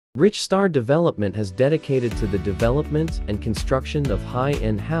Rich Star Development has dedicated to the development and construction of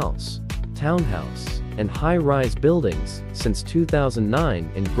high-end house, townhouse, and high-rise buildings since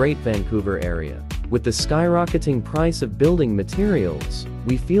 2009 in Great Vancouver area. With the skyrocketing price of building materials,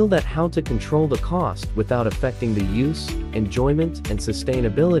 we feel that how to control the cost without affecting the use, enjoyment, and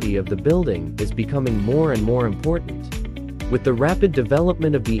sustainability of the building is becoming more and more important. With the rapid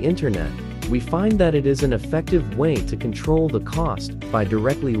development of the internet, we find that it is an effective way to control the cost by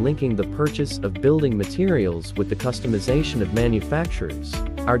directly linking the purchase of building materials with the customization of manufacturers.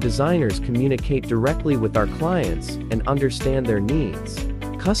 Our designers communicate directly with our clients and understand their needs.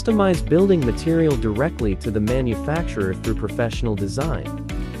 Customize building material directly to the manufacturer through professional design.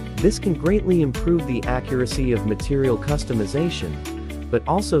 This can greatly improve the accuracy of material customization, but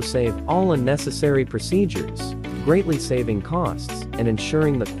also save all unnecessary procedures, greatly saving costs and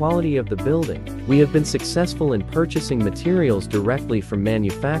ensuring the quality of the building. We have been successful in purchasing materials directly from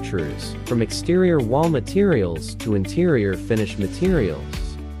manufacturers, from exterior wall materials to interior finished materials,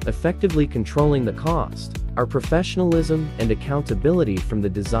 effectively controlling the cost. Our professionalism and accountability from the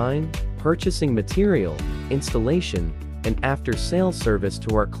design, purchasing material, installation, and after-sales service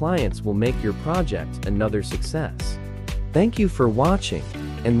to our clients will make your project another success. Thank you for watching,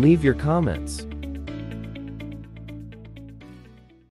 and leave your comments.